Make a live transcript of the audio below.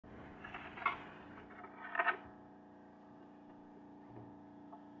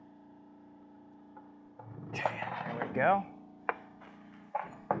go.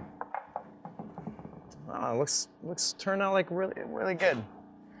 Oh, looks turned out like really good.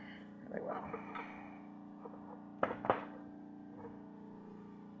 Really well.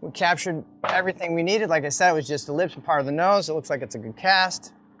 We captured everything we needed. Like I said, it was just the lips and part of the nose. It looks like it's a good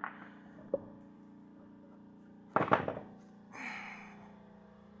cast.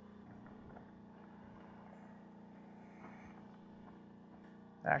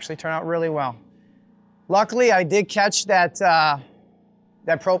 It actually turned out really well. Luckily, I did catch that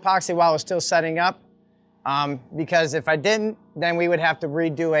Pro-Epoxy while it was still setting up, because if I didn't, then we would have to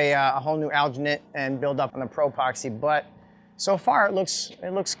redo a whole new alginate and build up on the Pro-Epoxy. But so far, it looks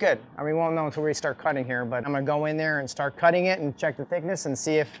good. I mean, we won't know until we start cutting here, but I'm gonna go in there and start cutting it and check the thickness and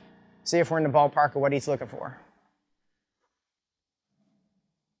see if we're in the ballpark of what he's looking for.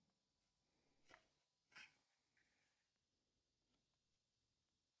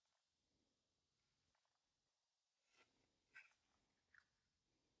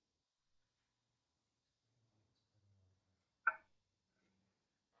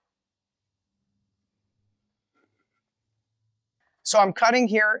 So I'm cutting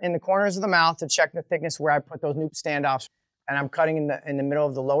here in the corners of the mouth to check the thickness where I put those new standoffs, and I'm cutting in the middle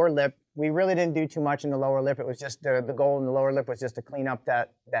of the lower lip. We really didn't do too much in the lower lip. It was just the goal in the lower lip was just to clean up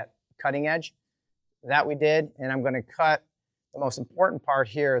that cutting edge. That we did, and I'm going to cut. The most important part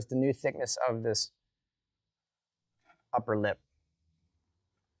here is the new thickness of this upper lip.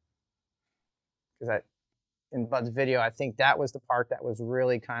 Because in Bud's video, I think that was the part that was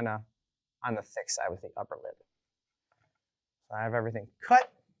really kind of on the thick side with the upper lip. So I have everything cut.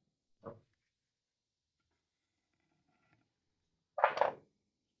 That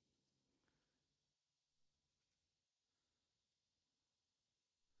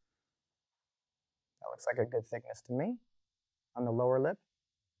looks like a good thickness to me on the lower lip.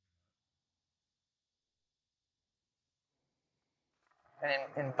 And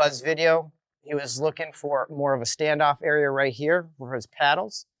in Bud's video, he was looking for more of a standoff area right here for his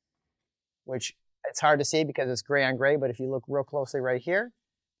paddles, which it's hard to see because it's gray on gray, but if you look real closely right here,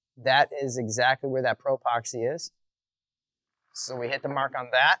 that is exactly where that Pro-Epoxy is. So we hit the mark on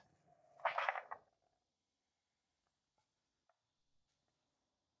that.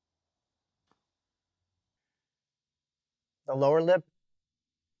 The lower lip,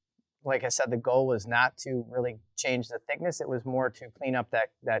 like I said, the goal was not to really change the thickness. It was more to clean up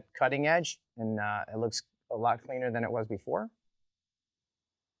that cutting edge, and it looks a lot cleaner than it was before.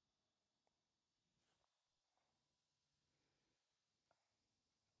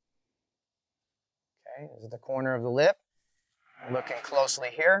 Okay, this is the corner of the lip. Looking closely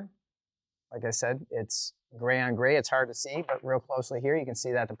here. Like I said, it's gray on gray. It's hard to see, but real closely here, you can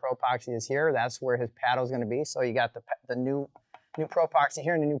see that the Pro-Epoxy is here. That's where his paddle is going to be. So you got the new Pro-Epoxy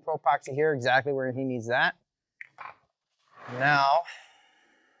here and the new Pro-Epoxy here, exactly where he needs that. Now,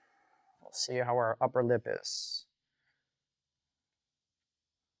 we'll see how our upper lip is.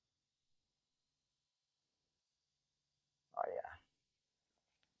 Oh, yeah.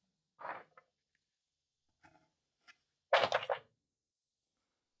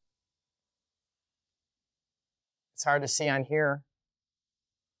 It's hard to see on here,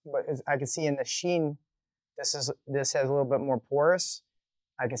 but I can see in the sheen, this has a little bit more porous.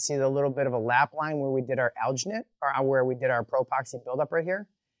 I can see the little bit of a lap line where we did our alginate, or where we did our Pro-Epoxy buildup right here,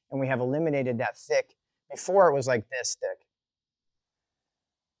 and we have eliminated that thick. Before it was like this thick.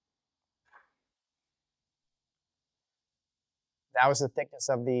 That was the thickness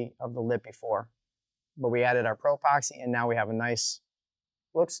of the lip before, but we added our Pro-Epoxy, and now we have a nice,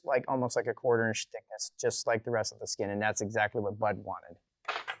 looks like almost like a 1/4 inch thickness, just like the rest of the skin, and that's exactly what Bud wanted.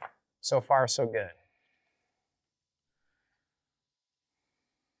 So far, so good.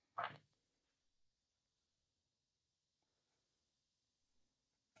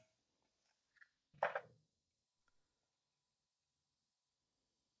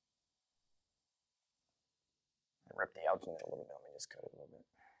 Rip the alginate a little bit. Let me just cut it a little bit.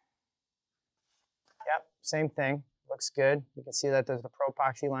 Yep, same thing. Looks good. You can see that there's the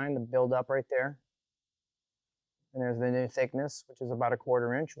Pro-Epoxy line, the build-up right there. And there's the new thickness, which is about a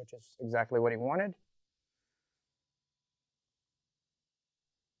 1/4 inch, which is exactly what he wanted.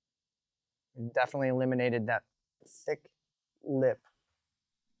 We definitely eliminated that thick lip.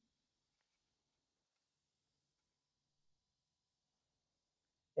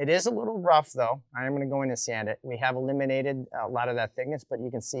 It is a little rough though. I am going to go in and sand it. We have eliminated a lot of that thickness, but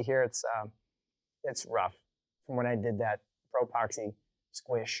you can see here it's rough from when I did that Pro-Epoxy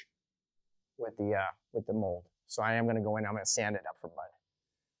squish with the mold. So I am going to go in. I'm going to sand it up for Bud.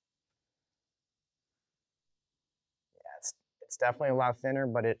 Yeah, it's definitely a lot thinner,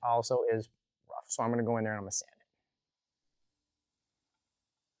 but it also is rough. So I'm going to go in there and I'm going to sand it.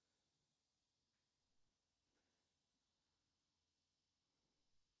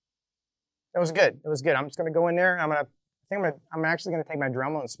 It was good. It was good. I'm just gonna go in there. I'm actually gonna take my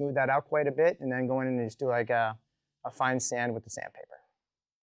Dremel and smooth that out quite a bit, and then go in and just do like a fine sand with the sandpaper.